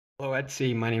Hello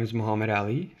Etsy, my name is Muhammad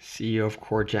Ali, CEO of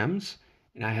Core Gems,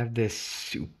 and I have this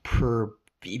superb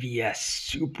VVS,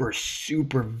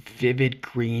 super vivid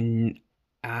green,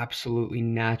 absolutely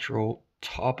natural,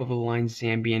 top of the line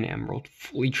Zambian emerald,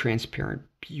 fully transparent,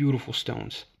 beautiful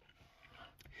stones.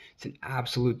 It's an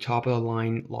absolute top of the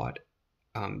line lot.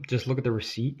 Just look at the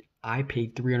receipt. I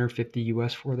paid 350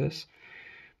 US for this,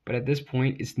 but at this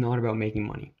point, it's not about making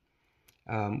money.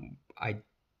 I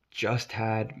just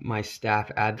had my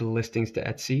staff add the listings to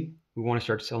Etsy. We want to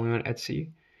start selling on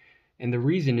Etsy. And the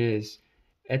reason is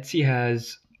Etsy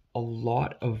has a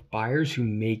lot of buyers who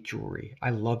make jewelry.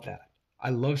 I love that. I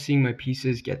love seeing my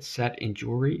pieces get set in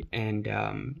jewelry. And,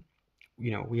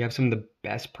 we have some of the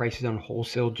best prices on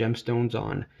wholesale gemstones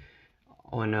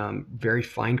on very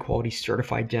fine quality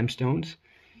certified gemstones.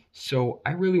 So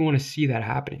I really want to see that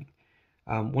happening.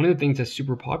 One of the things that's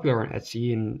super popular on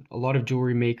Etsy, and a lot of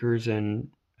jewelry makers and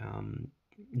um,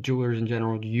 jewelers in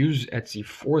general use Etsy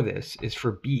for this, is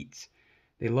for beads.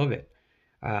 They love it.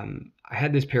 I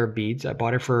had this pair of beads. I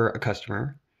bought it for a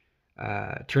customer.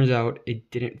 Turns out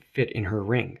it didn't fit in her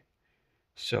ring.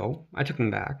 So I took them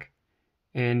back.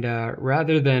 And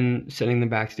rather than sending them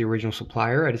back to the original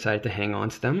supplier, I decided to hang on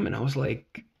to them. And I was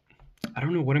like, I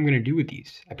don't know what I'm going to do with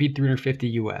these. I paid 350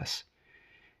 US.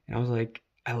 And I was like,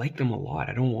 I like them a lot.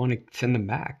 I don't want to send them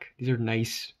back. These are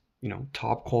nice,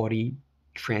 top quality,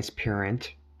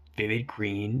 transparent, vivid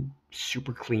green,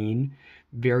 super clean,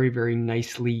 very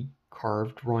nicely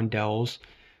carved rondelles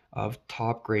of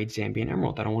top grade Zambian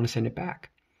emerald. I don't want to send it back.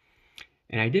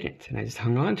 And I didn't. And I just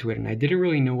hung on to it. And I didn't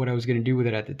really know what I was going to do with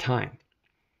it at the time.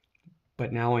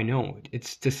 But now I know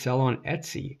it's to sell on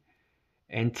Etsy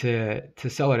and to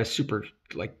sell at a super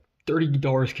like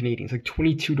 $30 Canadian. It's like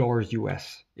 $22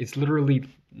 US. It's literally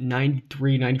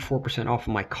 94% off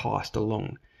of my cost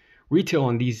alone. Retail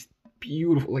on these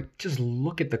beautiful, like just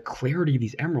look at the clarity of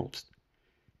these emeralds.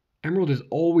 Emerald is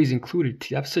always included.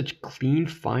 To have such clean,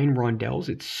 fine rondelles,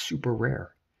 it's super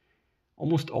rare.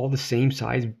 Almost all the same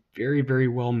size, very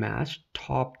well matched,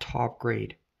 top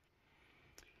grade.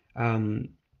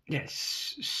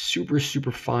 Yes,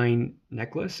 super fine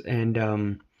necklace,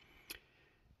 and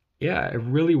yeah, I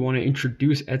really want to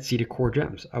introduce Etsy to Core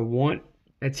Gems. I want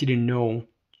Etsy to know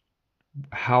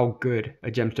how good a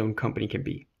gemstone company can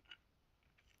be.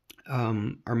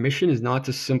 Our mission is not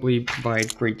to simply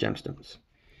provide great gemstones.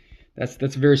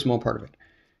 That's a very small part of it.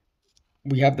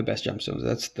 We have the best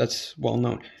gemstones. That's well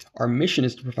known. Our mission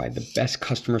is to provide the best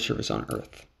customer service on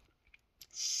earth.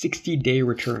 60-day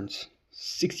returns.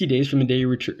 60 days from the day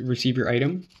you receive your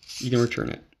item, you can return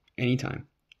it anytime.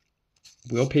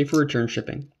 We'll pay for return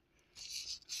shipping.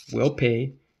 We'll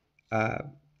pay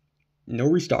no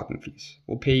restocking fees.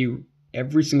 We'll pay you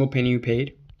every single penny you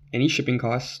paid. Any shipping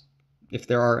costs, if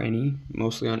there are any,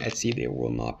 mostly on Etsy, there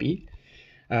will not be.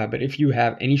 But if you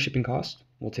have any shipping costs,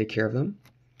 we'll take care of them.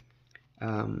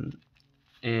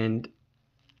 And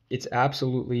it's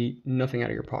absolutely nothing out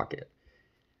of your pocket.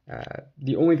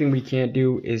 The only thing we can't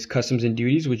do is customs and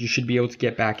duties, which you should be able to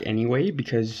get back anyway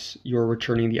because you're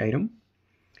returning the item.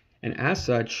 And as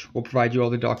such, we'll provide you all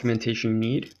the documentation you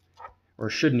need, or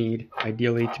should need,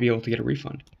 ideally, to be able to get a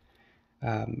refund.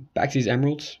 Back to these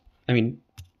emeralds. Let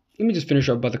me just finish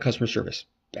up about the customer service.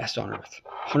 Best on earth.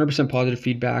 100% positive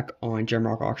feedback on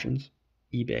Gemrock Auctions,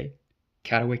 eBay,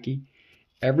 Katawiki.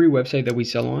 Every website that we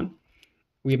sell on,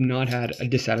 we have not had a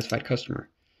dissatisfied customer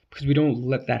because we don't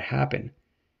let that happen.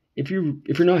 If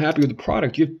you're not happy with the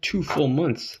product, you have 2 full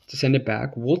months to send it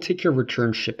back. We'll take care of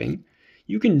return shipping.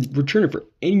 You can return it for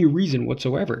any reason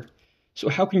whatsoever. So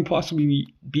how can you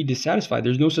possibly be dissatisfied?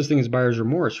 There's no such thing as buyer's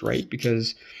remorse, right?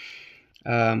 Because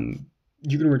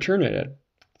you can return it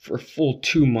for a full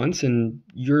 2 months and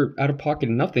you're out of pocket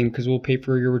nothing because we'll pay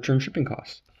for your return shipping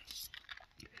costs.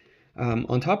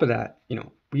 On top of that,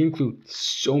 we include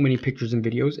so many pictures and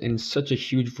videos and such a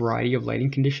huge variety of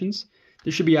lighting conditions.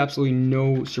 There should be absolutely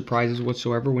no surprises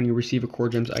whatsoever when you receive a Core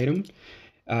Gems item.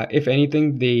 If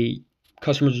anything,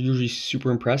 customers are usually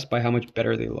super impressed by how much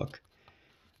better they look.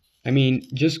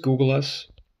 Just Google us,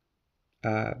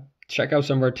 check out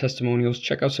some of our testimonials,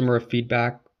 check out some of our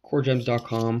feedback,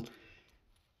 coregems.com.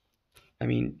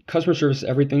 Customer service is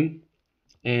everything,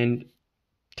 and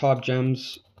top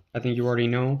gems, I think you already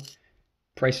know.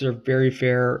 Prices are very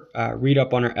fair. Read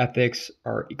up on our ethics,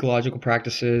 our ecological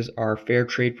practices, our fair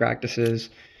trade practices.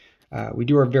 We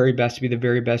do our very best to be the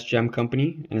very best gem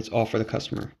company, and it's all for the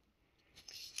customer.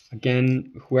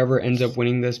 Again, whoever ends up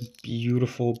winning this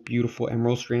beautiful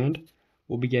emerald strand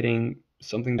will be getting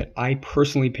something that I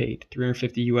personally paid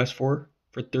 350 US for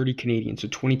 30 Canadian, so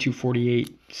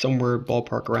 22.48, somewhere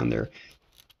ballpark around there.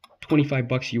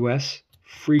 $25 US,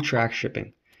 free track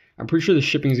shipping. I'm pretty sure the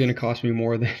shipping is going to cost me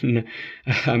more than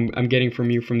I'm getting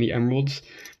from you from the emeralds.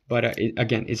 But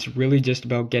again, it's really just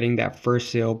about getting that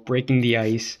first sale, breaking the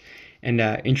ice, and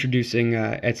introducing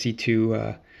Etsy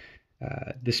to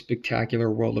the spectacular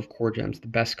world of core gems, the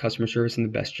best customer service and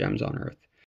the best gems on earth.